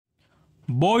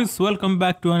Boys, welcome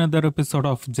back to another episode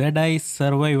of Jedi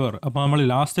Survivor. അപ്പോൾ നമ്മൾ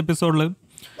last എപ്പിസോഡിൽ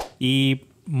ഈ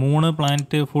 3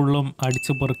 പ്ലാനറ്റ് ഫുള്ളും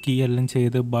അടിച്ചു പെറുക്കി എല്ലാം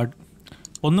ചെയ്ത് ബട്ട്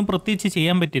ഒന്നും പ്രത്യേകിച്ച്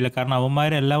ചെയ്യാൻ പറ്റില്ല കാരണം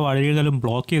അവന്മാരെല്ലാ വഴികളും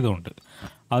ബ്ലോക്ക് ചെയ്തുകൊണ്ട്.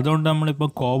 അതുകൊണ്ട് നമ്മളിപ്പോൾ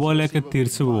കോബോയിലേക്ക്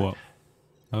തിരിച്ചു പോവാം.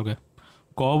 ഓക്കെ,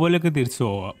 കോബോയിലേക്ക് തിരിച്ചു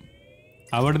പോവാം.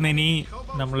 അവിടുന്ന് ഇനി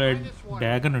നമ്മൾ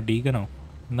ഡീഗനോ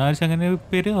എന്താ വെച്ചാൽ അങ്ങനെ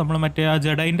പേര് നമ്മൾ മറ്റേ ആ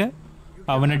ജഡൈൻ്റെ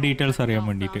അവൻ്റെ ഡീറ്റെയിൽസ് അറിയാൻ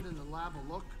വേണ്ടിയിട്ട്.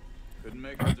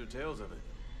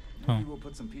 Maybe we'll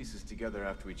put some pieces together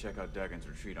after we check out Dagon's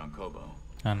retreat on Kobo.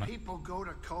 People go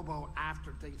to Kobo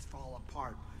after things fall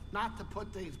apart, not to put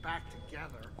things back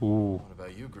together. What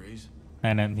about you, Grease?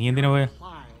 നീ എന്തിനാ പോയ?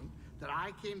 That I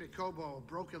came to Kobo a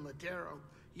broken Ladero.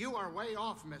 You are way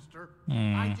off, mister.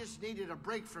 I just needed a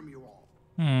break from you all.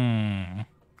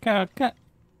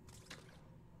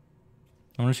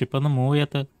 നമ്മൾ ഷിപ്പൊന്നും move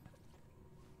ചെയ്യാത്ത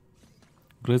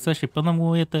ഗ്രീസ ഷിപ്പൊന്നും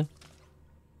move ചെയ്യാത്ത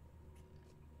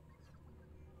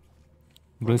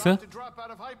Bruce? To drop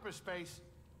out of hyperspace.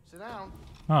 Sit down.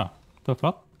 The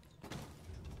fuck?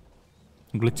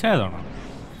 Glitch ആയതാണോ?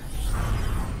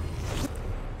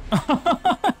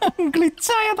 Glitch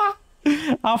ആയതാ?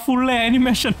 ആ full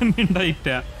animation ഉണ്ടായിട്ട.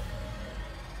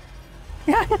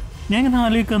 ഞാൻ ഇങ്ങനെ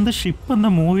ആലോചിക്കുന്നത് ship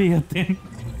എന്താ move ചെയ്യാത്ത.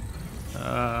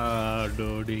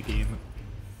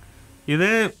 ഇത്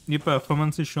ഈ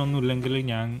പെർഫോമൻസ് ഇഷ്യൂ ഒന്നും ഇല്ലെങ്കിൽ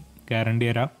ഞാൻ ഗ്യാരണ്ടി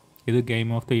തരാം ഇത് ഗെയിം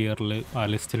ഓഫ് ദ ഇയറിൽ ആ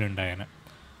ലിസ്റ്റിലുണ്ടായേനെ.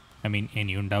 ഐ മീൻ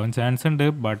ഇനി ഉണ്ടാവാൻ ചാൻസ് ഉണ്ട്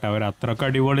ബട്ട് അവർ അത്രക്ക്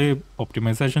അടിപൊളി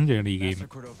ഒപ്റ്റിമൈസേഷൻ ചെയ്യണം ഈ ഗെയിം.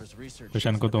 പക്ഷെ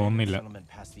എനിക്ക് തോന്നുന്നില്ല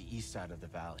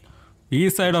ഈ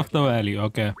side of the Valley.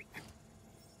 Okay,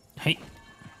 high,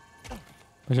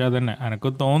 പക്ഷെ അതന്നെ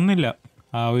എനിക്ക് തോന്നുന്നില്ല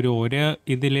ആ ഒരു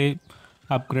ഇതിൽ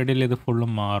അപ്ഗ്രേഡിൽ ഇത്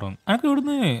ഫുള്ളും മാറും. എനിക്ക്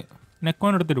ഇവിടുന്ന്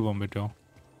നെക്കോൻ എടുത്തിട്ട് പോകാൻ പറ്റുമോ?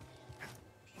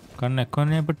 കാരണം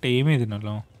നെക്കോനെ ഇപ്പോൾ ടൈം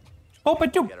ചെയ്തിരുന്നല്ലോ. ഓ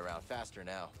പറ്റും,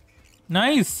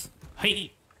 നൈസ്, ഹൈ,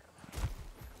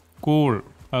 കൂൾ.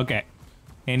 ഓക്കെ,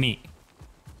 ഇനി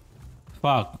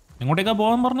ഫാക്ക് എങ്ങോട്ടേക്കാ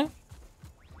പോകാൻ പറഞ്ഞു?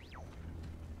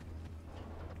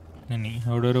 ഇനി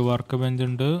അവിടെ ഒരു വർക്ക് ബെഞ്ച്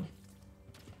ഉണ്ട്.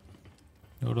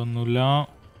 ഇവിടെ ഒന്നുമില്ല.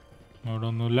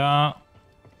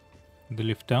 ഇത്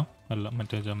ലിഫ്റ്റാ? അല്ല,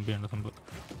 മറ്റേ ജമ്പ് ചെയ്യേണ്ട സംഭവം.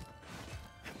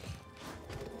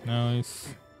 നൈസ്.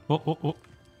 ഓ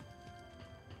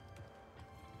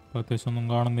പ്രത്യേകിച്ച് ഒന്നും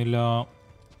കാണുന്നില്ല.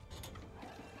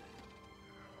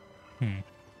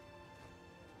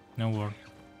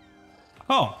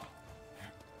 Oh.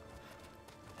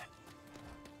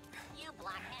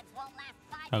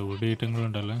 Good eating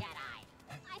ഉണ്ടല്ലേ.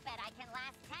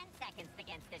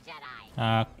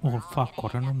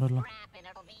 കുറേ ഉണ്ടല്ലോ.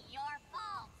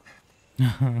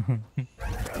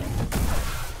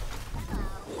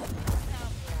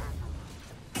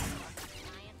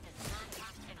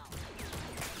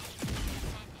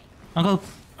 അത്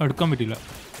എടുക്കാൻ പറ്റില്ല.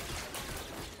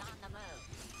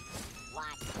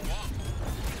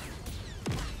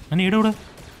 അനി ഇവിടെ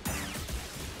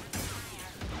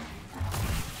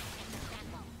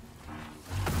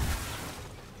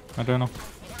മറ്റേണോ?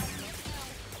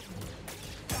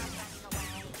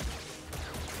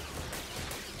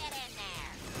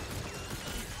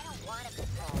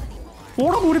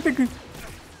 ഓടാ ദൂരത്തേക്ക്.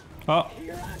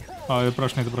 ഇത്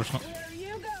പ്രശ്നം.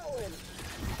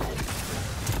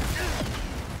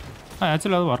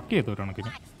 ആക്ച്വലി അത് വർക്ക് ചെയ്തു ഒരു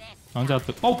കണക്കിന്. അവൻ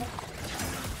ചാത്ത്. ഓ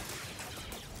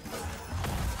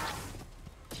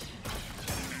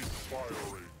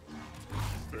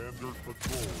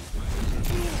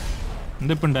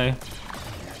എന്തിപ്പുണ്ടായേ?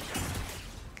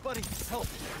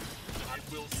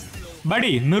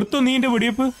 ബഡി നിർത്തു നീന്റെ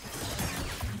വെടിയപ്പ്.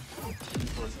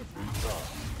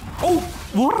 ഓ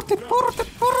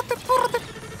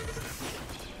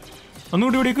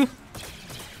ഒന്നുകൂടി വെടിയക്ക്.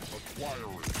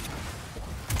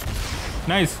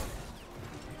 നൈസ്.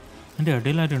 എൻ്റെ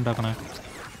ഇടയിലാരും ഉണ്ടാക്കണേ.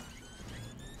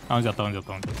 അവൻ ചത്ത.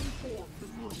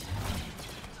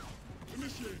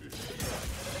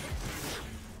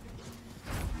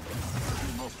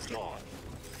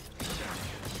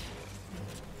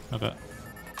 ഓക്കെ,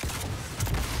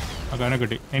 അങ്ങനെ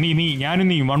കിട്ടി. ഇനി ഞാനും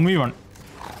നീ 1v1.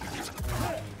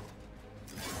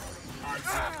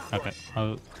 ഓക്കെ,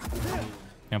 അത്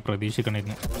ഞാൻ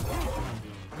പ്രതീക്ഷിക്കണിരുന്നു.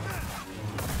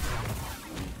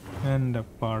 എൻ്റെ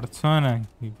പടച്ചാനായി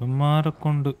ഇവന്മാരെ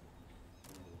കൊണ്ട്.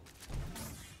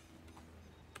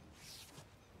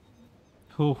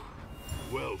 ഓ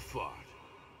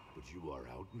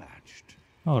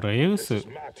റേവ്സ്.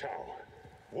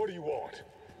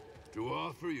 To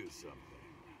offer you something.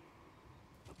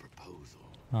 A proposal.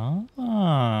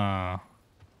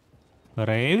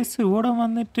 റേവ്സ് ഇവിടെ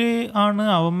വന്നിട്ട് ആണ്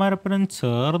അവന്മാരപ്പനും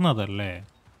ചേർന്നതല്ലേ?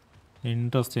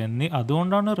 ഇൻട്രസ്റ്റ്.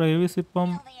 അതുകൊണ്ടാണ് റേവ്സ് ഇപ്പം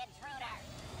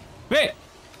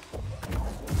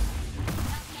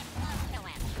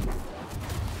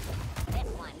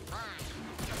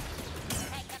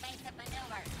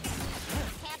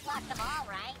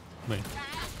ബൈ.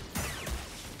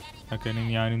 ഓക്കെ, ഇനി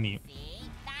ഞാനും നീയും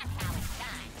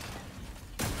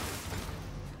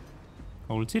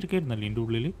ഒളിച്ചിരിക്കായിരുന്നല്ലേ ഇതിൻ്റെ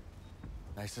ഉള്ളിൽ.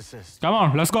 Nice assist. Come on,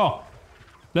 let's go.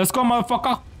 Let's go,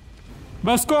 motherfucker.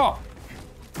 Let's go.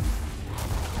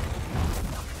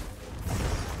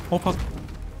 Oh, fuck.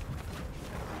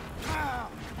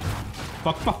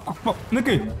 Fuck.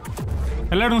 നിക്ക്.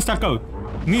 എല്ലാവരും സ്റ്റക്കാവും.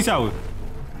 നീ ചാവ്.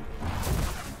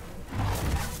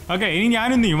 ഓക്കെ, ഇനി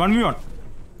ഞാനും നീ 1v1.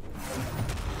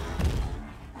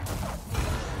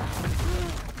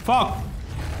 Fuck.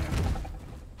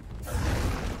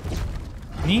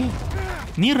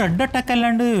 നീ റെഡ് അറ്റാക്ക്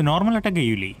അല്ലാണ്ട് നോർമൽ അറ്റാക്ക്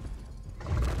ചെയ്യൂലേ?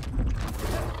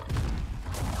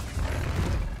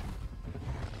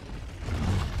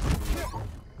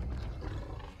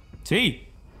 ചെയ്.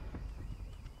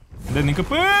 എന്താ നിനക്ക്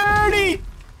പേടി?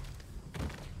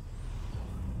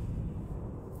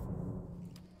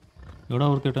 എവിടെ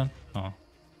ഓർത്തിട്ടാൻ? ആ,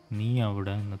 നീ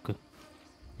അവിടെ നിനക്ക്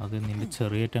അത് നിന്റെ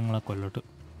ചെറിയേറ്റങ്ങളെ കൊല്ലട്ട്.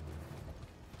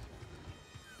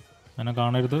 എന്നെ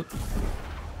കാണരുത്.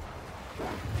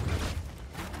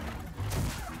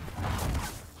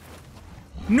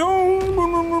 No.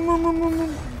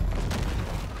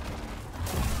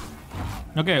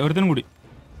 Okay, ഒരുത്തനും കൂടി.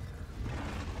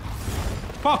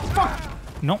 Fuck.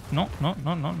 No.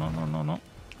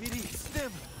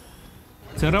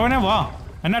 ചെറുവനെ വാ,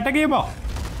 എന്നെ അറ്റാക്ക് ചെയ്യുമ്പോ.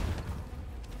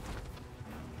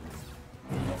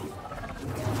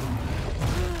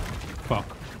 Fuck.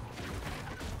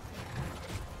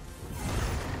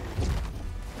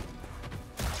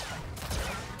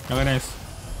 Okay, nice.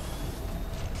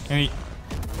 ഇനി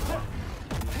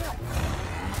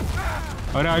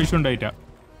ഒരാവശ്യം ഉണ്ടായിട്ട.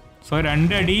 സോ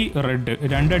 2 അടി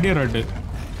റെഡ്.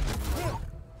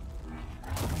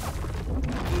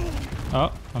 ആ,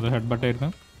 അത് head ബട്ടായിരുന്നു.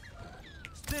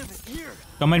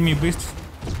 Come at me, beast.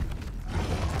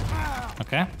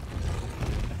 Okay.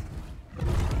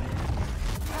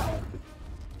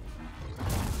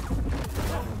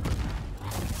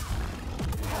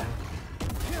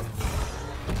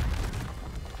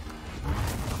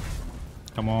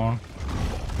 Come on.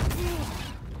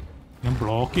 ഞാൻ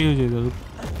ബ്ലോക്ക് ചെയ്യുക ചെയ്തത്.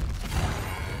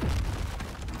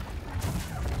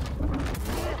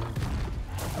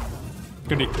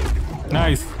 കിട്ടി.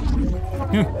 നൈസ്.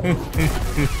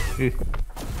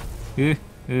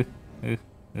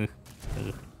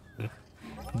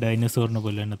 ഡൈനോസോറിനെ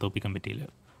പോലെ എന്നെ തോപ്പിക്കാൻ പറ്റിയില്ല.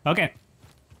 Okay,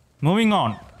 moving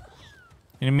on.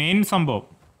 ഇനി മെയിൻ സംഭവം.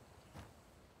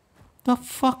 ദ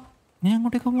ഫക്ക്, ഞാൻ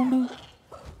അങ്ങോട്ടേക്ക് പോകണ്ടത്?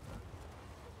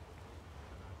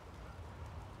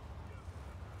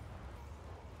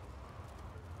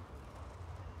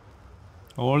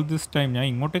 ഓൾ ദിസ് ടൈം ഞാൻ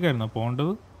ഇങ്ങോട്ടേക്കായിരുന്നു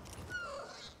പോകേണ്ടത്.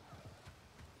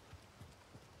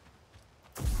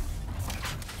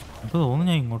 അപ്പോൾ തോന്നുന്നു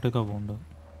ഞാൻ ഇങ്ങോട്ടേക്കാണ് പോകേണ്ടത്.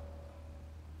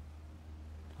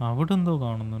 അവിടെ എന്തോ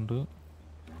കാണുന്നുണ്ട്.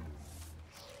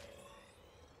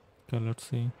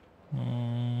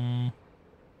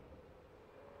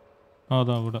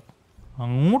 അതാ അവിടെ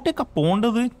അങ്ങോട്ടേക്കാ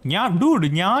പോകേണ്ടത്.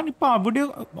 ഞാനിപ്പോൾ അവിടെ.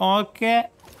 ഓക്കെ,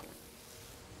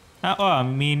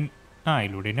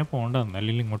 ഇതിലൂടെ തന്നെ പോകേണ്ടത്,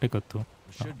 അല്ലെങ്കിൽ ഇങ്ങോട്ടേക്ക് എത്തും.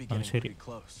 ശരി,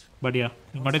 ബടിയാ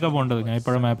ഇങ്ങോട്ടേക്കാ പോകേണ്ടത്. ഞാൻ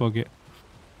ഇപ്പോഴും മാപ്പ് ഓക്കെ.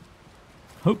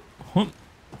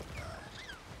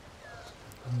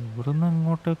 ഇവിടുന്ന്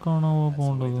എങ്ങോട്ടേക്കാണോ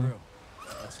പോകേണ്ടത്?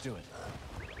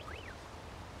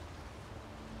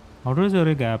 അവിടെ ഒരു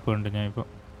ചെറിയ ഗ്യാപ്പ് ഉണ്ട്. ഞാനിപ്പോൾ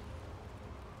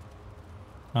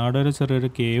അവിടെ ഒരു ചെറിയൊരു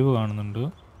കേവ് കാണുന്നുണ്ട്.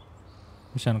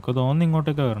 പക്ഷെ എനിക്ക് തോന്നുന്നു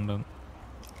ഇങ്ങോട്ടേക്കാണ് വരേണ്ടത്.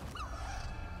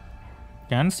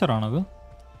 ക്യാൻസർ ആണത്?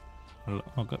 അല്ല,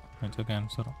 ഓക്കെ, വെച്ചാൽ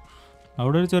ക്യാൻസറാണ്.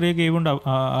 അവിടെ ഒരു ചെറിയ കേവ് ഉണ്ട്.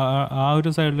 ആ ഒരു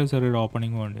സൈഡിൽ ചെറിയൊരു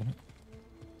ഓപ്പണിങ് വേണ്ടി.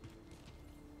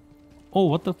 ഓ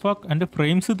വാട്ട് ദ ഫക്ക്, എൻ്റെ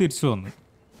ഫ്രെയിംസ് തിരിച്ചു വന്നു.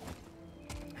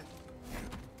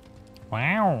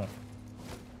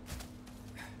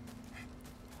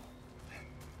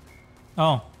 ഓ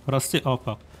റെസ്റ്റ്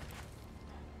ഓഫ്.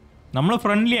 നമ്മൾ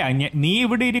ഫ്രണ്ട്ലിയാ. നീ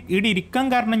ഇവിടെ ഇരിക്കാൻ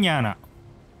കാരണം ഞാനാ.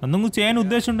 എന്തെങ്കിലും ചെയ്യാൻ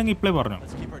ഉദ്ദേശം ഉണ്ടെങ്കിൽ ഇപ്പോഴേ പറഞ്ഞു.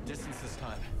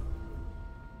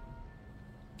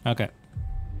 ഓക്കെ,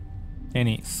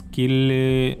 ഇനി സ്കില്ല്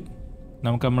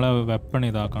നമുക്ക് നമ്മളെ വെപ്പൺ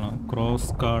ഇതാക്കണം.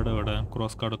 ക്രോസ് കാർഡ് ഇവിടെ.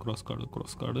 Cross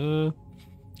card.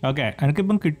 ഓക്കെ,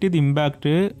 എനിക്കിപ്പം കിട്ടിയത്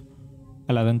ഇമ്പാക്റ്റ്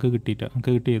അല്ല, അതെനിക്ക് കിട്ടിയിട്ടാ.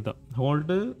 എനിക്ക് കിട്ടിയതാ.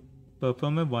 Hold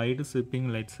perform A wide സ്വിപ്പിംഗ്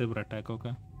light sabre attack.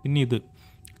 Okay, പിന്നെ ഇത്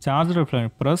charge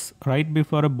reflection. Press right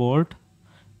before A bolt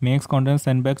makes content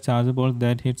send back charge bolt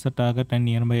that hits A target and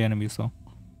near by എനിമീസോ.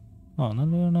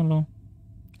 നല്ലതാണല്ലോ.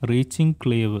 Reaching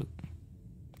ക്ലേവ്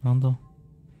എന്തോ.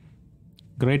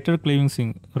 Greater cleaving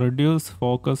Singh. Reduce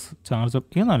focus charge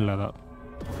up. ഇത് നല്ലതാ.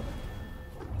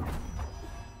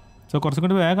 So കുറച്ചും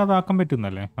കൂടി വേഗം അതാക്കാൻ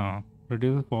പറ്റുന്നല്ലേ?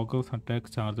 Reduce focus attack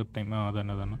charge up time.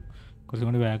 അതന്നെ കുറച്ചും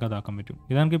കൂടി വേഗം അതാക്കാൻ പറ്റും.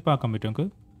 ഇതെനിക്ക് ഇപ്പോൾ ആക്കാൻ പറ്റും. നമുക്ക്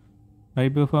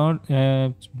Right before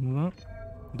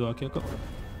ഇതാക്കിയൊക്കെ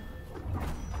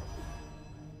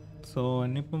സോ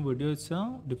എന്നിപ്പം വീഡിയോ വെച്ചാൽ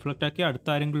ഡിഫ്ലക്റ്റ് ആക്കി അടുത്ത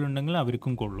ആരെങ്കിലും ഉണ്ടെങ്കിൽ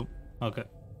അവർക്കും കൊള്ളും. ഓക്കെ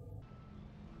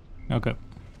ഓക്കെ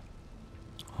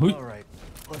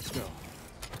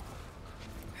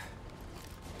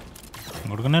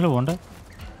ഇങ്ങോട്ട് തന്നെയല്ലേ പോണ്ടേ?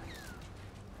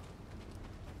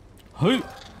 High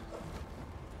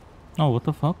oh what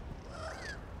the fuck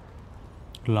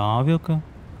ലാവയൊക്കെ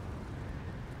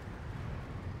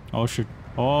oh shit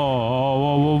ഓ ഓ ഓ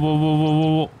ഓ ഓ ഓ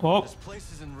ഓ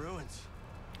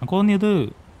എനിക്ക് തോന്നിയത്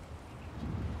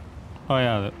ഓ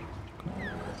അതെ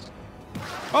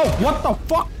ഓ what the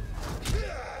fuck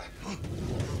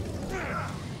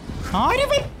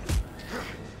ആരിവൻ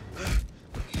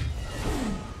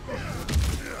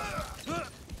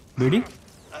beedi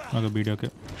okay beedi okay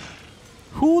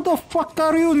Who the fuck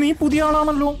are you? നീ പുതിയ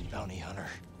ആളാണല്ലോ.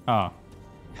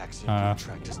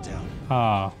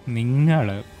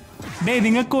 നിങ്ങള് ഡേ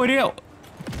നിങ്ങൾക്ക് ഒരു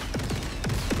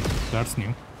That's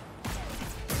new.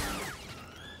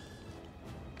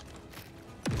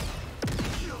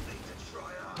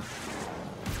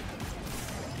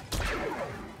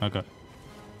 Okay.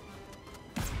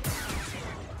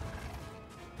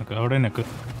 Okay, അവിടെ നിക്ക്.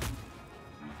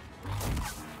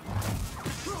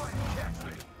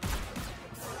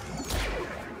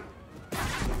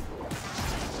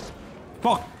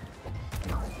 Fuck.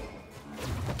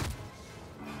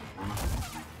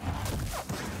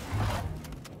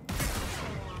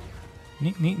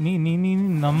 നീ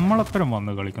നമ്മളെപ്പരം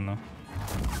വന്ന് കളിക്കുന്നു.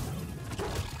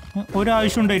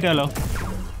 ഒരാവശ്യം ഉണ്ടായിട്ടാലോ.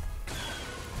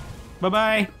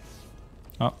 ബൈ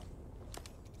ആ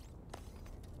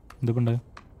എന്തൊക്കെ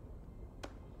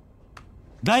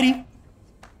ദാരി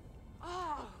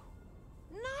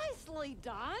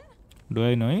Do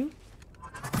I know you?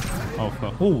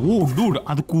 Oh, dude,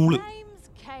 that's cool.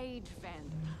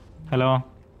 Hello.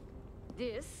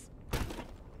 This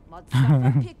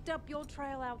mudsucker picked up your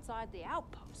trail outside the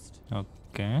outpost.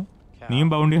 Okay. You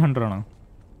bounty hunter, no?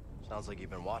 Sounds like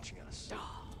you've been watching us.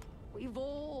 We've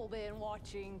all been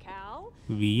watching, Cal.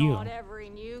 Not every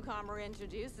newcomer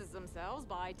introduces themselves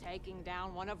by taking down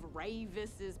one of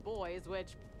Ravis's boys,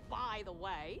 which, by the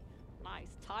way,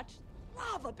 nice touch,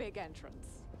 love a big entrance.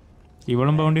 You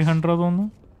want bounty hunter, no?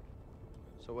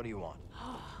 So what do you want?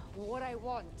 What I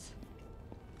want,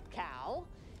 Cal,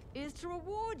 is to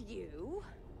reward you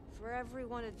for every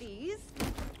one of these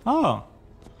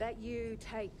that you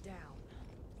take down.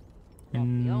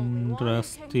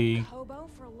 Interesting. Hobo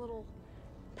for a little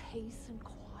peace and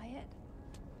quiet.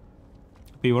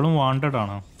 People wanted,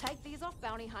 no? Take these off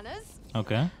bounty hunters.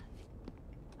 Okay.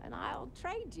 And I'll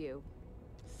trade you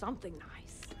something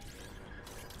nice.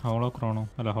 Hologramo.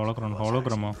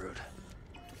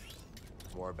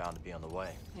 More bound to be on the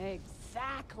way.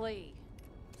 Exactly.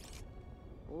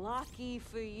 Lucky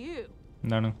for you.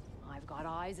 No. I've got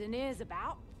eyes and ears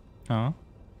about.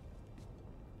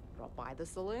 Drop by the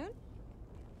saloon.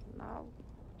 And I'll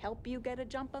help you get a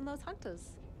jump on those hunters.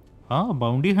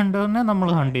 Bounty hunter ne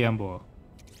nammal hunt cheyan pova.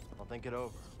 I'll think it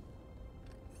over.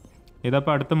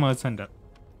 ഇതപ്പോൾ അടുത്ത മേഴ്സൻ്റ്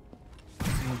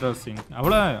interesting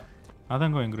അവളെ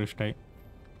അതെങ്കോ ഭയങ്കര ഇഷ്ടമായി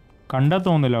കണ്ടാ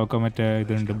തോന്നില്ല ഒക്കെ മറ്റേ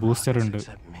ഇതുണ്ട് ബൂസ്റ്റർ ഉണ്ട്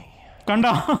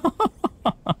കണ്ടാ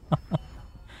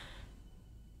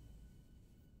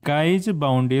Guide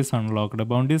bounties unlocked.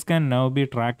 Bounties can now be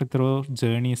tracked through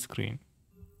journey screen.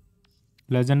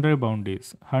 Legendary bounties.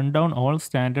 Hunt down all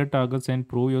standard targets and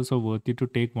prove yourself worthy to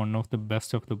take one of the best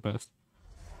of the best.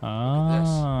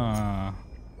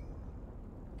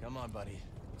 Come on, buddy.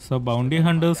 So bounty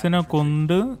hunters in a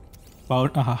kondu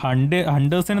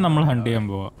hunters in nammal hunt cheyan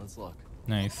pova. Let's look.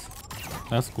 Nice.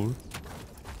 That's cool.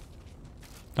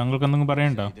 Tangalku endengum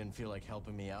parayanda? You didn't feel like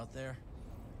helping me out there?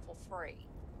 For free.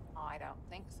 I don't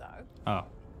think so.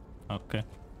 Okay.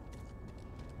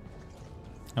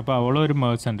 അപ്പോൾ അവളൊരു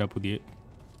മേഴ്സൻ്റാ പുതിയ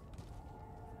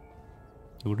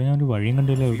ഇവിടെ ഞാനൊരു വഴിയും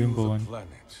കണ്ടില്ല എവിടെയും പോവാൻ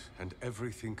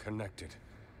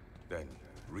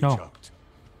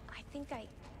I think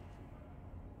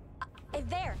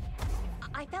there.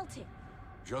 I felt it.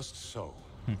 Just so.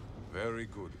 Very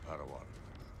good, Padawan.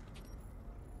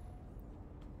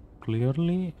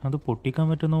 Clearly അത് പൊട്ടിക്കാൻ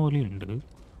പറ്റുന്ന പോലെയുണ്ട്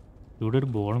ഇവിടെ ഒരു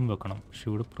ബോളും വെക്കണം പക്ഷെ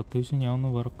ഇവിടെ പ്രത്യേകിച്ച് ഞാൻ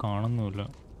ഒന്നും വേറെ കാണുന്നുമില്ല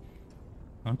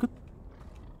നമുക്ക്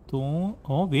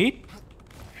വെയിറ്റ്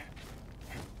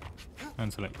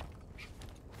മനസ്സിലായി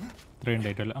ഇത്രയും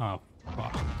ഉണ്ടായിട്ടല്ല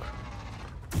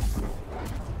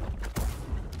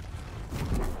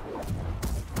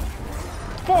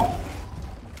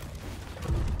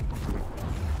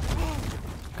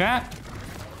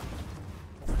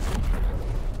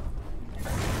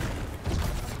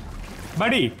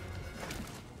Buddy,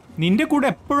 നിന്റെ കൂടെ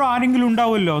എപ്പോഴും ആരെങ്കിലും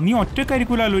ഉണ്ടാവുമല്ലോ, നീ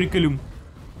ഒറ്റക്കായിരിക്കൂലല്ലോ ഒരിക്കലും.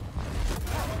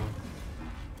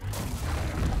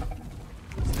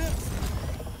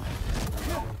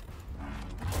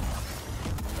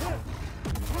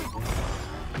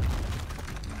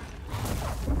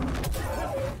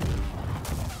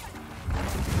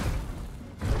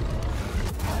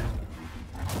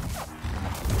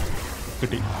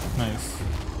 കിട്ടി. നൈസ്.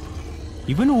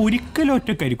 ഇവൻ ഒരിക്കലും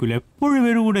ഒറ്റക്കായിരിക്കൂല, എപ്പോഴും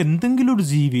ഇവരുടെ കൂടെ എന്തെങ്കിലും ഒരു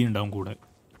ജീവി ഉണ്ടാവും കൂടെ.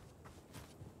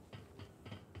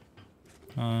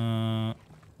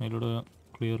 അതിലൂടെ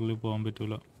ക്ലിയർലി പോകാൻ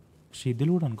പറ്റൂല, പക്ഷെ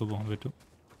ഇതിലൂടെ എനിക്ക് പോകാൻ പറ്റും.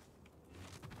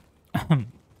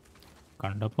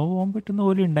 കണ്ടപ്പോൾ പോകാൻ പറ്റുന്ന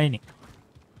പോലെ ഉണ്ടായിനി.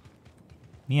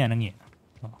 നീ അനങ്ങിയ.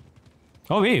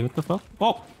 ഓ വേ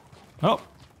ഓ ഓ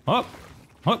ഓ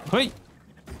ഓ ഹോയ്.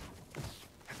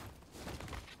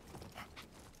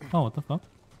 Oh, what the fuck?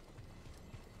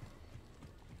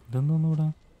 ഇതെന്തോന്നൂടാ?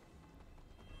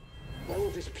 All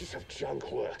this piece of junk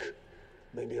work.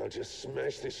 Maybe I'll just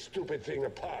smash this stupid thing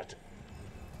apart.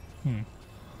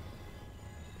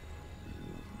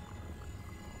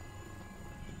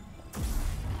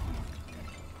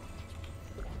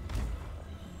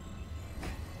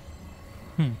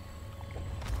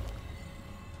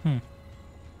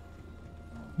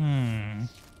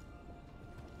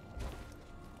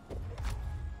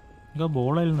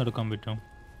 ബോളയിൽ നിന്ന് എടുക്കാൻ പറ്റും?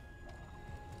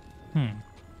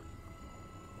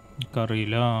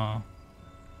 എനിക്കറിയില്ല.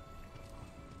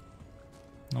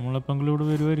 നമ്മളെപ്പോഴെങ്കിലും ഇവിടെ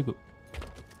വരുമായിരിക്കും.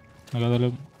 അല്ലാതെ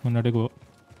മുന്നോട്ടേക്ക് പോവാം.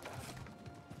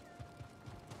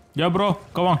 Yeah bro,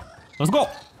 come on, let's go.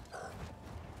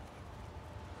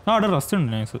 അവിടെ റെസ്റ്റ്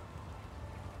ഉണ്ട്. നൈസ്.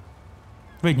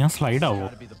 ഞാൻ സ്ലൈഡ് ആവോ?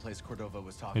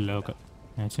 ഇല്ല, ഓക്കെ.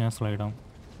 ഞാൻ സ്ലൈഡ് ആവും.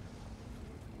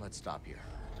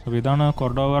 അപ്പോൾ ഇതാണ്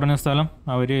കൊർഡോവ പറഞ്ഞ സ്ഥലം.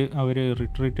 അവർ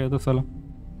റിട്രീറ്റ് ചെയ്ത സ്ഥലം.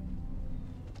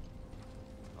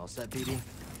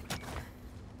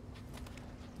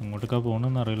 ഇങ്ങോട്ടൊക്കെ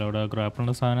പോകണമെന്ന് അറിയില്ല. അവിടെ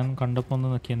ഗ്രാപ്പിളിൻ്റെ സാധനം കണ്ടപ്പോൾ ഒന്ന്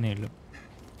നോക്കിയെന്നേ ഇല്ല.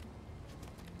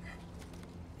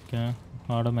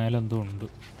 അവിടെ മേലെ എന്തോ ഉണ്ട്.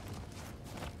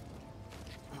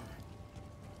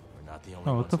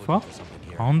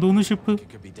 തോന്നുന്നു ഷിപ്പ്.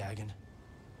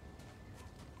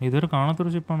 ഇതൊരു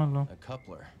കാണാത്തൊരു ഷിപ്പാണല്ലോ.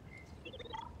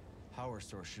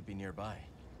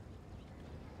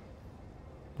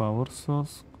 Power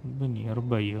source near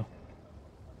ബൈയോ?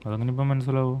 അതങ്ങനെ ഇപ്പം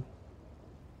മനസ്സിലാവോ?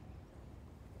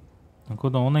 നമുക്ക്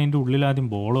തോന്നുന്നു അതിൻ്റെ ഉള്ളിൽ ആദ്യം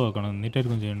ബോൾ വെക്കണം,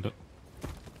 എന്നിട്ടായിരിക്കും ചെയ്യേണ്ടത്.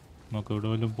 നോക്കാം ഇവിടെ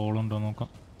വല്ല ബോളുണ്ടോ നോക്കാം.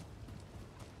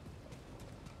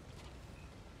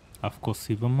 അഫ്കോഴ്സ്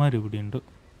ശിവന്മാർ ഇവിടെ ഉണ്ട്.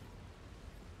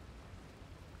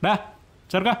 ഡാ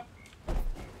ചെറുക്ക,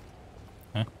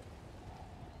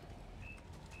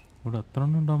 ഇവിടെ എത്ര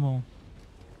എണ്ണം ഉണ്ടാമോ?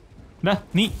 ഡാ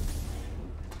നീ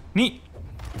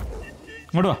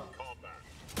ഇങ്ങോട്ട് വാ.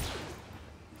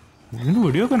 ഇതിന്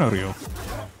വെടിവെക്കാൻ അറിയോ?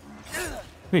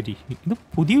 വരി. ഇത്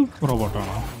പുതിയ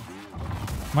റോബോട്ടാണോ?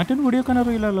 മറ്റൊരു വെടിവെക്കാൻ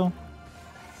അറിയില്ലല്ലോ.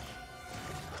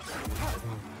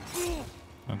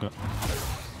 ഓക്കെ,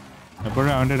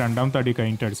 എപ്പോഴും അവൻ്റെ രണ്ടാമത്തെ അടി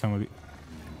കഴിഞ്ഞിട്ട് അടിച്ചാൽ മതി.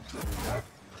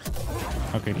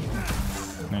 Okay,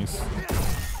 nice.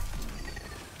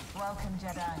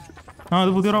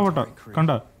 അത് പുതിയ റോബോട്ടാ.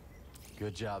 കണ്ട,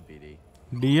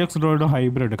 DX ഡ്രോയിഡ്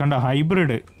ഹൈബ്രിഡ്. കണ്ട,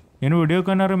 ഹൈബ്രിഡ്. ഇതിന്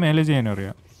വെടിവെക്കാൻ അറിയാം, മേലെ ചെയ്യാനും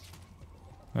അറിയാം.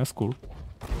 That's cool.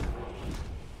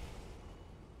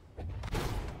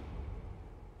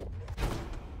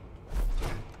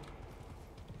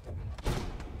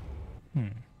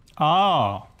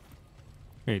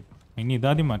 ഇനി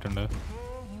ഇതാദ്യം മാറ്റണ്ടേ?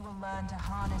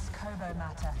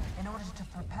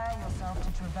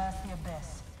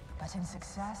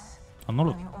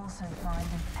 അന്നോളൂ.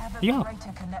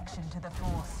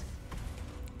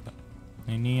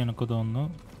 ഇനി എനിക്ക് തോന്നുന്നു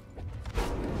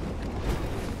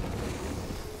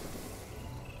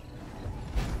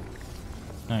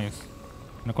നൈസ്.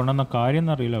 എന്നെ കൊണ്ടുവന്ന കാര്യം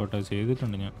എന്നറിയില്ല കേട്ടോ,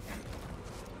 ചെയ്തിട്ടുണ്ട് ഞാൻ.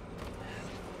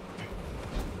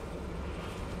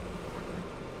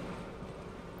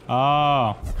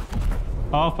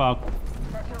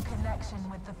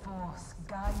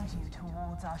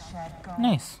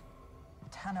 Nice.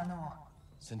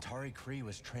 Centauri Kree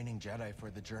was training Jedi for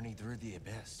the journey through the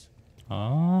abyss.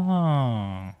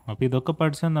 അപ്പോൾ ഇതൊക്കെ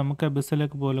പഠിച്ചാൽ നമുക്ക്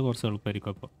അബിസിലേക്ക് പോലെ കുറച്ച്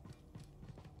എളുപ്പമായിരിക്കും.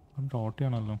 അപ്പോൾ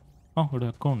ഓട്ടിയാണല്ലോ. ഇവിടെ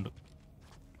ഒക്കെ ഉണ്ട്.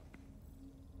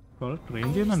 ട്രെയിൻ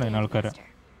ചെയ്യുന്നുണ്ട് അതിന് ആൾക്കാരെ.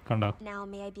 കണ്ടോ?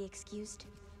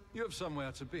 You have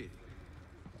somewhere to be.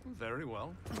 Very well,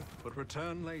 but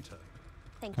return later.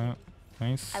 Thank you.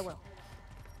 Nice. I will.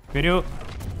 വരൂ,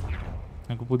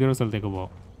 നമുക്ക് പുതിയൊരു സ്ഥലത്തേക്ക്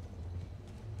പോവാം.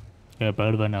 A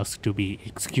bird one has to be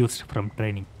excused from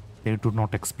training. They do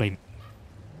not explain.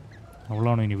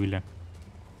 അവളാണോ ഇനി villain?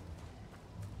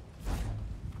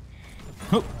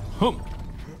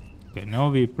 Okay, now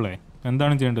we play.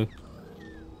 എന്താണ് ചെയ്യേണ്ടത്?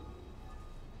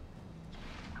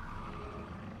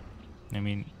 I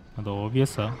mean, അത്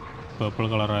ഓബിയസാ purple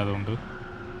colour ആയതുകൊണ്ട്.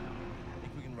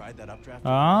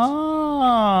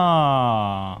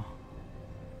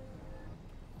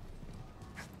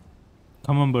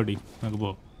 Come on, buddy. നമുക്ക്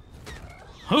പോ.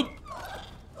 Fuck.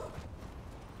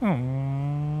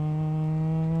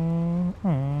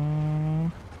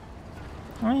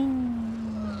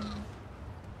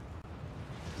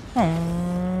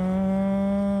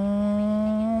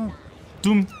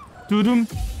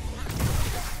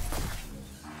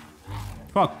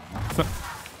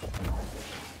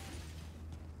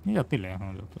 നീ ചത്തില്ലേ?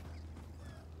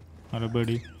 Hello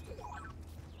birdie.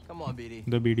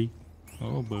 എന്താ ബീഡി?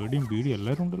 ഓ ബേഡിയും ബീഡി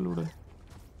എല്ലാവരും ഉണ്ടല്ലോ ഇവിടെ.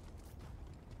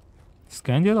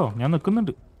 സ്കാൻ ചെയ്തോ? ഞാൻ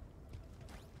നിൽക്കുന്നുണ്ട്.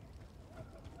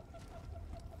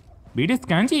 ബീഡി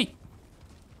സ്കാൻ ചെയ്.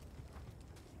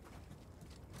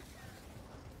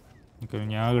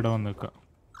 ഞാൻ ഇവിടെ വന്ന് നിൽക്കാം.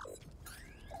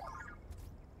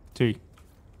 ചെയ്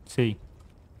ചെയ്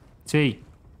ചെയ്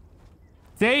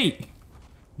ചെയ്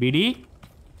ബീഡി.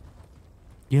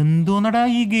 എന്തോന്നടാ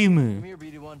ഈ ഗെയിം?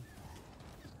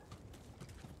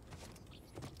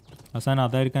 അവസാനം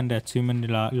അതായിരിക്കും എൻ്റെ അച്ചീവ്മെൻറ്റ്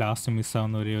ലാസ്റ്റ്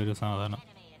മിസ്സാവുന്ന ഒരേ ഒരു സാധനം.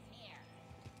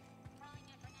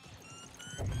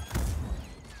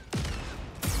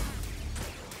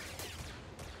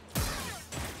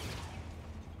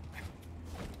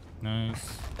 Nice.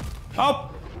 Up.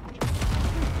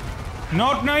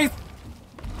 Not nice.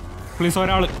 Please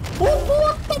ഒരാള്.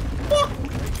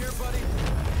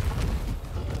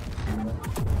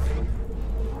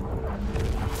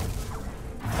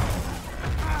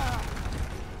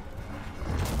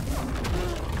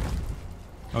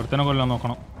 ഒരുത്തനെ കൊല്ലാൻ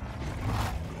നോക്കണം.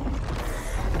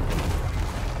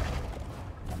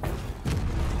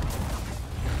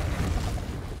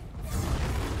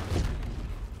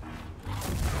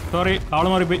 സോറി, ആള്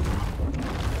മാറിപ്പോയി.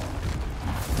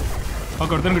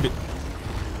 ഓക്കെ, ഒരുത്തനും കിട്ടി.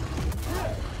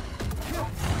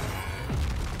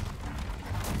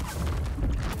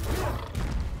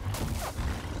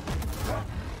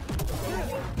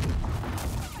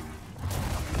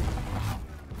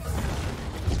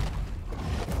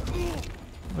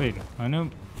 അവന്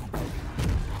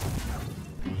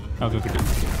ഓക്കെ കിട്ടി.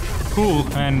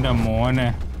 എൻ്റെ മോനെ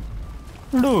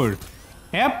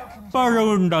എപ്പോഴും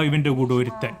ഉണ്ടാവും ഇവൻ്റെ കൂടെ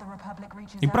ഒരുത്തൻ.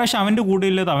 ഇപ്രാവശ്യം അവൻ്റെ കൂടെ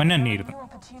ഇല്ലത് അവൻ തന്നെയായിരുന്നു.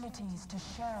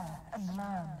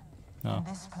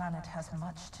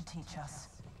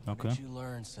 Okay,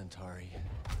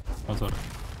 sorry.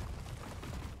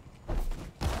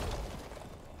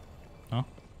 ആ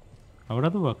അവിടെ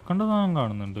അത് വെക്കേണ്ടത് ഞാൻ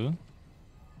കാണുന്നുണ്ട്.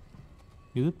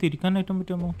 ഇത് തിരിക്കാനായിട്ടും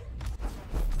പറ്റുമോ?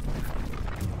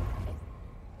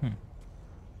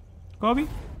 കോബി.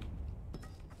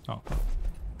 ആ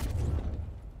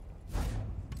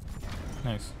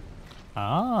nice.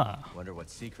 Wonder what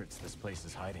secrets this place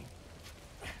is hiding.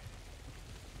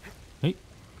 Hey.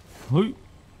 Hey.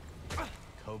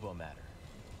 Kobo matter.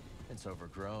 It's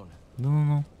overgrown. No.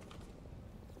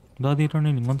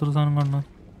 ദാദിട്ടാണ് ഇങ്ങനത്തെ ഒരു സാധനം കാണുന്നത്.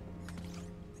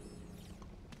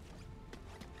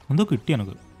 എന്തോ കിട്ടി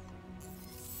എനക്ക്.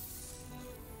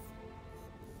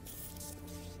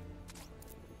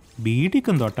 ബീഡിക്ക്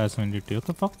എന്തോ അറ്റാച്ച്മെന്റ് കിട്ടി.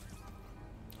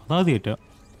 അതാദ്യമായിട്ടാ.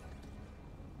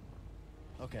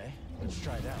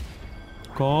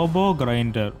 കോബോ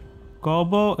grinder.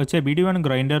 കോബോ BD one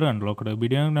grinder unlocked.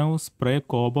 BD one now spray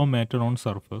കോബോ matter on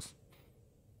surface.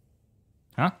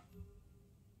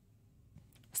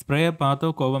 Spray a path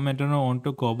of Kobo matter onto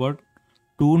Kobo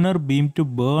tuner beam to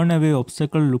burn away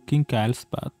obstacle looking Cal's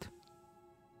path.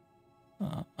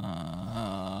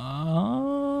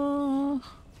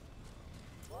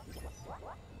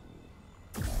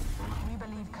 We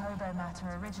believe Kobo matter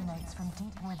originates from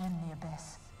deep within the abyss.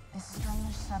 This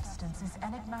strange substance is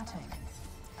enigmatic,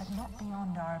 but not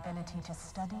beyond our ability to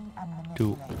study and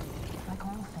manipulate. Like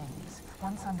all things,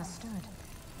 once understood,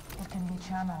 it can be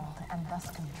channeled and thus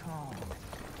controlled.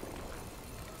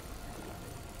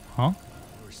 Huh?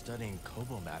 We're studying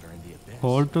Kobo matter in the abyss.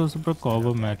 Hold to super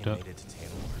Kobo matter.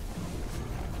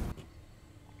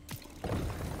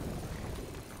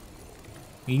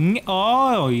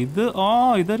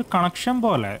 ഇതൊരു connection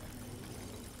പോലെ,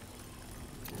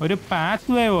 ഒരു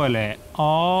path വേ പോലെ.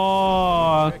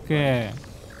 Okay,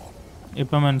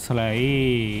 ഇപ്പം മനസ്സിലായി.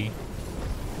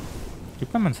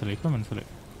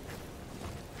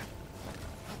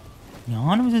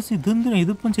 ഞാനും വിചാരിച്ചു ഇതെന്തിനാ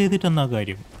ഇതിപ്പം ചെയ്തിട്ടെന്നാ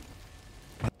കാര്യം.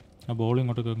 ആ ബോൾ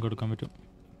ഇങ്ങോട്ട് എടുക്കാൻ പറ്റും.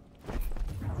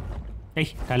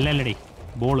 കല്ലല്ലടേ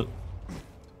ബോള്.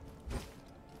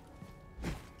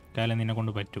 കാലം നിന്നെ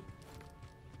കൊണ്ട് പറ്റൂ.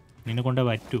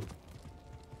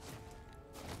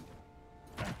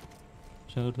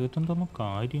 ചെറുതിട്ടെന്തോ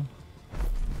കാര്യം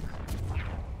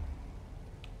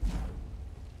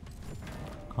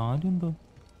എന്തോ.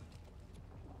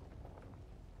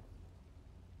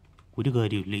 ഒരു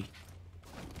കാര്യമില്ലേ?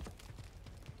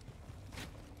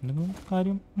 എന്തെങ്കിലും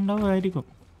കാര്യം ഉണ്ടാവുമായിരിക്കും.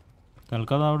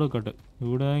 തൽക്കാലം അവിടെ വെക്കട്ടെ.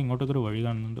 ഇവിടെ ഇങ്ങോട്ടൊക്കെ ഒരു വഴി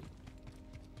കാണുന്നുണ്ട്.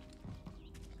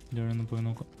 ഇവിടെ ഒന്ന് പോയി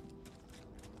നോക്കാം.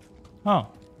 ആ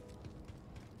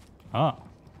ആ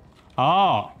ആ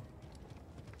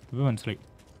ഇപ്പം മനസ്സിലായി.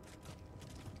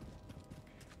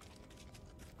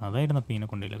 അതായിരുന്നു അപ്പം ഇതിനെ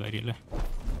കൊണ്ടില്ല കാര്യമല്ലേ.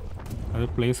 അത്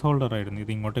പ്ലേസ് ഹോൾഡർ ആയിരുന്നു,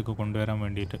 ഇത് ഇങ്ങോട്ടേക്ക് കൊണ്ടുവരാൻ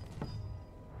വേണ്ടിയിട്ട്.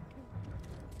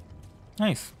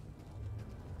 നൈസ്.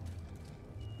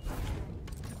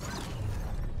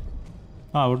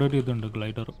 ആ അവിടെ ഒരു ഇതുണ്ട്,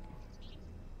 ഗ്ലൈഡർ.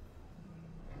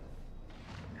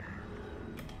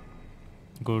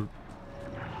 ഗുഡ്.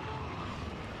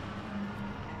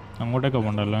 അങ്ങോട്ടേക്ക്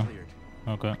പോകണ്ടല്ലേ?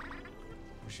 ഓക്കെ.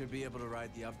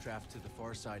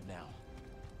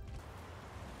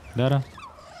 ഇതാരാ?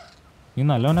 നീ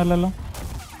നല്ലവനല്ലല്ലോ.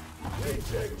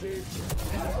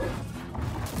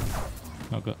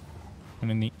 ഓക്കെ,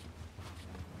 പിന്നെ നീ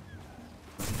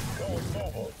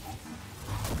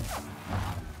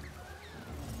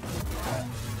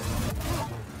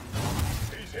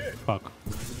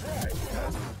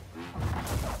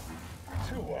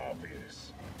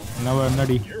എന്നാ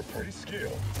വന്നടി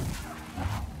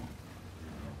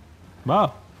വാ.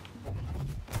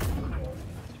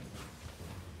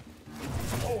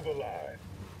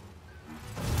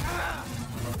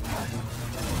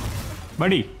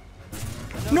 Buddy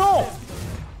no.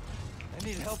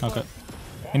 ഓക്കെ,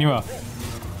 ഇനി വാ.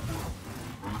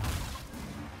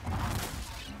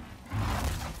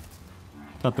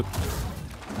 തത്ത്.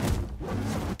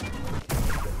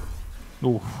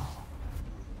 ഓ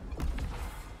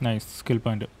nice skill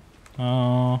point.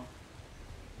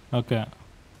 Okay,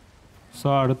 so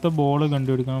അടുത്ത ബോൾ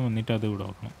കണ്ടുപിടിക്കണം, എന്നിട്ട് അത് ഇവിടെ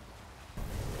നോക്കണം.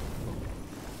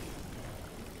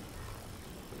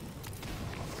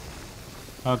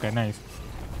 Okay nice.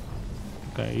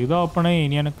 ഓക്കെ, ഇത് ഓപ്പൺ ആയി.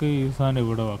 ഇനി എനിക്ക് ഈ സാധനം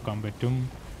ഇവിടെ വെക്കാൻ പറ്റും.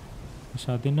 പക്ഷെ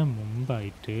അതിന്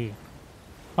മുമ്പായിട്ട്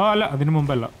അല്ല, അതിന്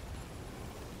മുമ്പല്ല,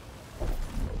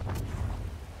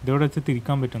 ഇതിവിടെ വെച്ച്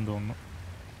തിരിക്കാൻ പറ്റും തോന്നുന്നു.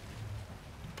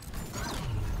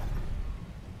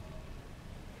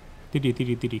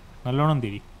 തിരി നല്ലോണം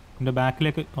തിരി. എൻ്റെ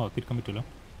ബാക്കിലേക്ക് തിരിക്കാൻ പറ്റുമല്ലോ.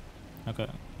 ഓക്കെ,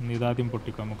 ഇതാദ്യം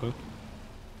പൊട്ടിക്കാം നമുക്ക്.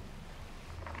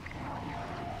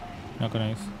 Okay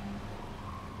nice.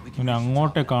 പിന്നെ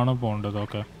അങ്ങോട്ടേക്കാണ് പോകേണ്ടത്.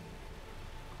 ഓക്കെ,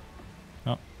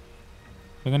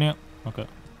 എങ്ങനെയാ? ഓക്കെ,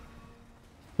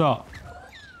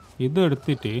 ഇത്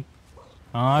എടുത്തിട്ട്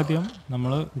ആദ്യം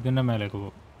നമ്മൾ ഇതിൻ്റെ മേലേക്ക്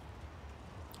പോകും.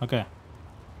 ഓക്കെ,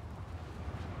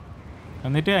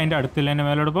 എന്നിട്ട് അതിൻ്റെ അടുത്തുള്ളതിൻ്റെ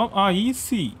മേലോട്ട് പോകും.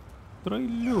 ഈസി, ഇത്ര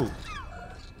ഇല്ലു,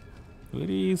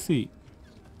 very easy.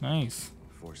 Nice.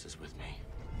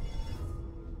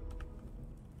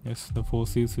 Yes, the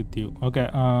force is with you. Okay,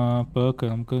 പേർക്ക്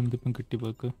നമുക്ക് എന്തിപ്പം കിട്ടി?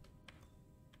 പേർക്ക്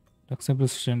except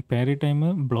position, parry time,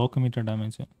 block metre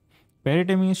damage. Parry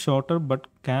timing is shorter but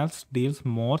കാൽസ് deals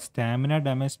more stamina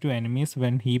damage to enemies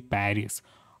when he Paris.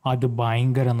 അത്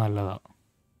ഭയങ്കര നല്ലതാണ്.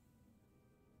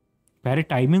 പാരി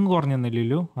timing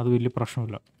കുറഞ്ഞെന്നില്ലല്ലോ, അത് വലിയ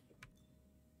പ്രശ്നമില്ല.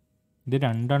 ഇത്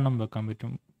 2 എണ്ണം വെക്കാൻ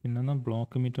പറ്റും. പിന്നെ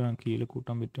ബ്ലോക്ക് മീറ്റർ കീഴിൽ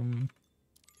കൂട്ടാൻ പറ്റും.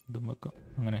 ഇതും വെക്കാം.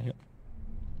 അങ്ങനെ ചെയ്യാം.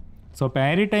 സോ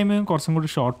പാരി ടൈമിങ് കുറച്ചും കൂടി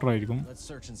ഷോർട്ടർ ആയിരിക്കും,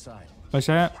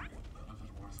 പക്ഷേ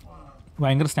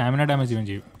ഭയങ്കര സ്റ്റാമിന ഡാമേജ് ചെയ്യുകയും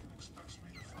ചെയ്യും.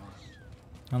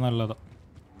 അത് നല്ലതാണ്.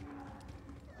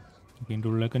 ഇതിൻ്റെ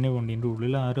ഉള്ളിലേക്ക് തന്നെ പോകണ്ട. ഇതിൻ്റെ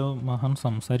ഉള്ളിൽ ആരോ മഹാൻ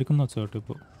സംസാരിക്കുന്ന വെച്ചോട്ടെ.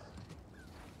 ഇപ്പോൾ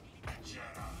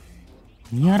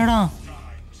നീ ആരടാ?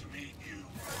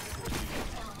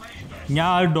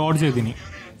 ഞാൻ dodge ചെയ്തിനി.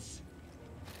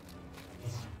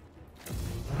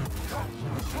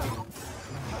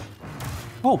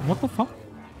 what the fuck?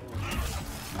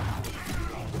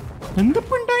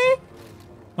 എന്തിപ്പുണ്ടായി?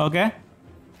 Okay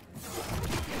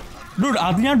dude,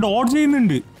 അത് ഞാൻ ഡോഡ്ജ്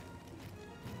ചെയ്യുന്നുണ്ട്.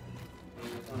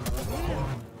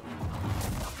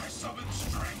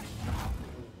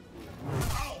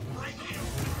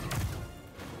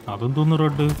 അതെന്തോന്നു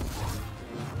റെഡ്?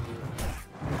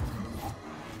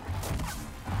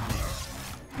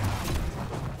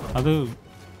 അത്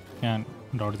ഞാൻ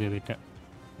ഡോട്ട് ചെയ്തിട്ട്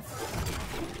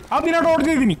അതിനാ ഡോട്ട്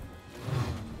ചെയ്തിനി.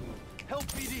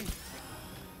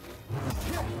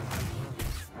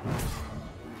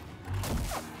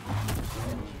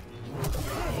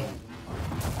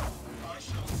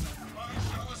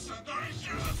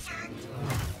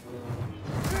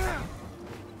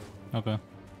 ഓക്കെ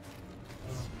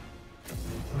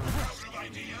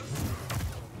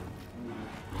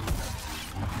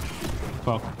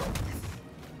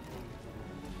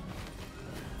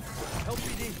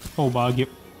ഓ ഭാഗ്യം.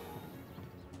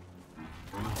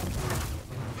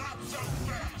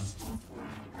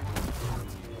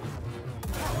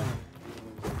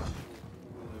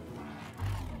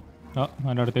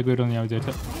 അതിൻ്റെ അടുത്തേക്ക് വരുമെന്ന് ഞാൻ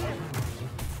വിചാരിച്ച.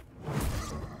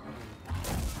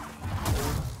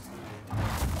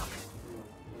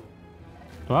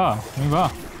 വാ നീ വാ.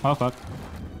 ഓ ഫക്ക്.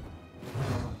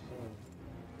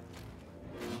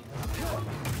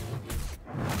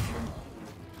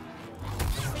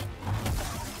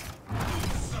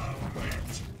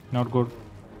 Not good.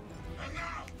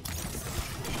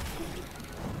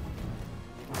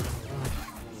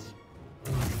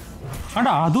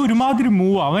 ആടാ അത് ഒരുമാതിരി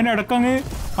മൂവ്. അവൻ ഇടക്കങ്ങ്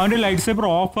അവൻ്റെ ലൈറ്റ് സേബർ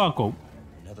ഓഫ് ആക്കും.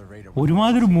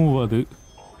 ഒരുമാതിരി മൂവ് അത്.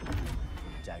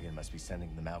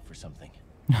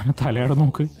 ഞാൻ തലയുടെ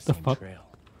നോക്ക്.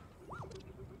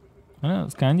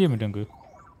 സ്കാൻ ചെയ്യാൻ പറ്റും നമുക്ക്.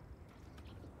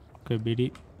 ഓക്കെ ബിഡി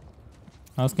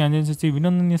ആ സ്കാൻ ചെയ്യാൻ വെച്ചാൽ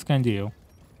ഇവനൊന്നും നീ സ്കാൻ ചെയ്യോ?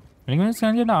 അല്ലെങ്കിൽ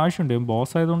സ്കാൻ ചെയ്യേണ്ട ആവശ്യമുണ്ട്.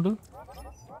 ബോസ് ആയതുകൊണ്ട്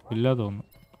ഇല്ലാതെ തോന്നുന്നു.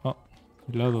 ആ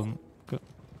ഇല്ലാതെ തോന്നുന്നു. Okay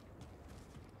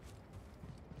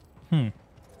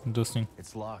interesting.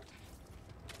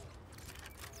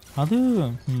 അത്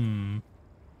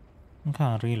നമുക്ക്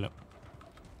അറിയില്ല.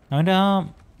 അവൻ്റെ ആ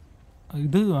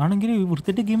ഇത് ആണെങ്കിൽ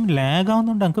വൃത്തിയിട്ട് ഗെയിം ലാഗ്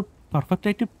ആവുന്നതുകൊണ്ട് നമുക്ക്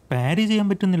പെർഫെക്റ്റായിട്ട് പാരി ചെയ്യാൻ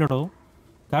പറ്റുന്നില്ലടോ.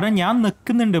 കാരണം ഞാൻ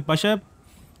നിൽക്കുന്നുണ്ട് പക്ഷേ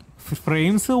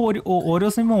ഫ്രെയിംസ് ഓരോ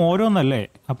സിനിമ ഓരോന്നല്ലേ.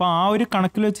 അപ്പോൾ ആ ഒരു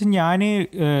കണക്കിൽ വെച്ച് ഞാൻ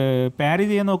പാരി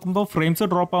ചെയ്യാൻ നോക്കുമ്പോൾ ഫ്രെയിംസ്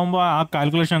ഡ്രോപ്പ് ആകുമ്പോൾ ആ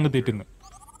കാൽക്കുലേഷൻ അങ്ങ് തെറ്റുന്നു.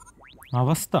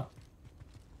 അവസ്ഥ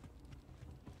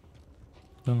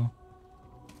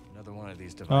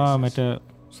ആ മറ്റേ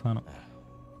സാധനം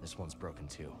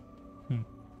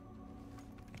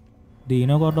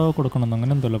ഡീനോ കോർഡോ കൊടുക്കണം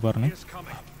അങ്ങനെ എന്തല്ലോ പറഞ്ഞു.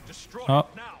 ആ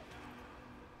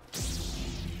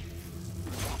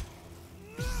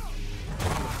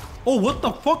ഓ what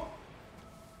the fuck.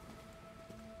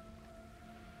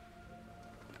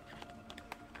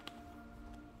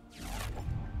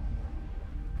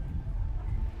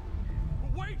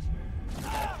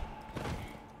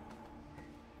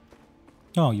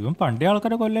 ഓ ഇവൻ പണ്ടേ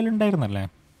ആൾക്കാരെ കൊല്ലലുണ്ടായിരുന്നല്ലേ.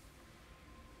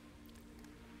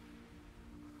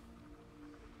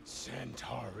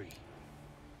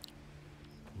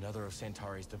 Another of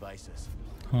Centauri's devices.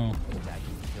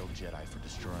 Killed Jedi for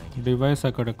destroying it. Device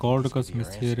akade called because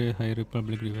mystery High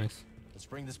Republic device. Let's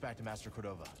bring this back to Master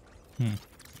Cordova.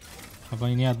 അപ്പോൾ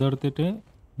ഇനി അതെടുത്തിട്ട്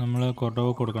നമ്മൾ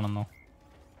കൊർഡോവ കൊടുക്കണമെന്നോ?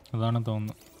 അതാണ്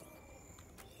തോന്നുന്നു.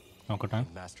 നോക്കട്ടെ.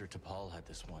 Master Tapal had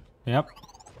this one. യാ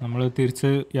നമ്മൾ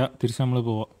തിരിച്ച് നമ്മൾ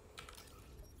പോവാം.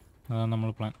 അതാണ്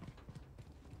നമ്മൾ plan.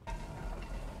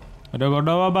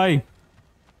 Cordova by.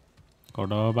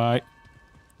 Cordova by.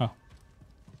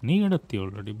 നീ ഇവിടെ എത്തി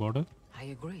already border. I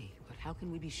agree, but how can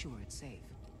we be sure it's safe?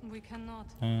 We cannot.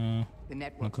 The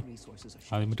network's resources are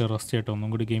ആദ്യം മറ്റേ റെസ്റ്റ് ചെയ്യട്ടെ. ഒന്നും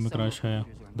കൂടി ഗെയിം ക്രാഷ് ആയ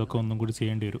ഇതൊക്കെ ഒന്നും കൂടി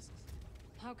ചെയ്യേണ്ടി വരും.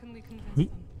 How can we convince them?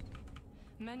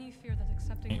 Many fear that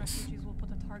accepting refugees will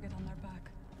put a target on their back.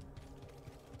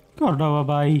 Cordova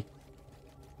by.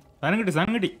 സാധനം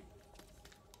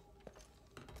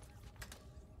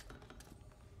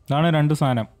ഇതാണ് രണ്ട്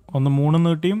സാധനം. ഒന്ന് 3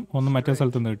 നീട്ടിയും ഒന്ന് മറ്റേ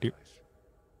സ്ഥലത്ത് നീട്ടിയും.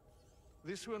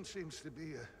 This one seems to be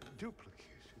a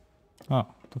duplicate. Ah,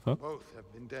 what the fuck? Both have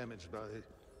been damaged by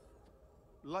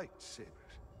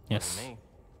lightsabers. Yes.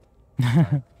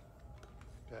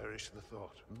 Perish the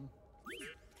thought. You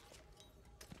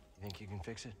think you can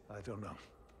fix it? I don't know,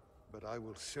 but I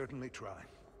will certainly try.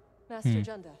 Master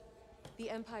Junda, the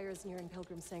Empire is nearing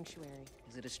Pilgrim Sanctuary.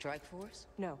 Is it a strike force?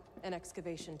 No, an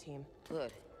excavation team.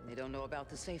 Good. They don't know about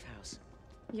the safe house.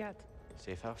 Yet.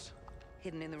 Safe house?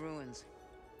 Hidden in the ruins.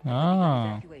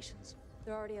 Evacuations.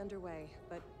 They're already underway,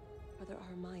 but Brother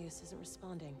Armaius isn't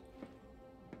responding.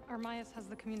 Armaius has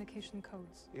the communication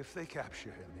codes. If they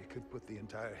capture him, they could put the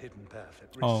entire hidden path at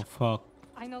risk. Oh, fuck.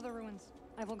 I know the ruins.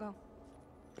 I will go.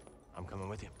 I'm coming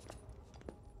with you.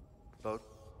 Vote.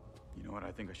 You know what?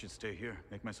 I think I should stay here.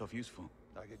 Make myself useful.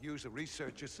 I could use a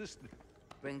research assistant.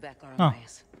 Bring back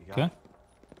Armaius. Okay.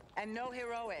 And no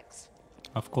heroics.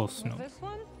 Of course, no. This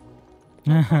one?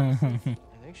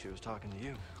 I think she was talking to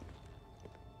you.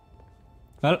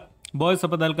 Well, boys,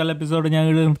 അപ്പോൾ തൽക്കാലം episode ഞാൻ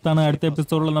എടുത്താണ്. അടുത്ത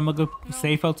എപ്പിസോഡിൽ നമുക്ക്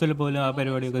safe ഹൗസിൽ പോലും ആ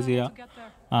പരിപാടിയൊക്കെ ചെയ്യാം.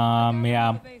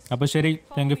 അപ്പോൾ ശരി,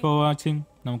 താങ്ക് യു ഫോർ വാച്ചിങ്.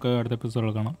 നമുക്ക് അടുത്ത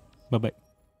എപ്പിസോഡിൽ കാണാം. ബൈ.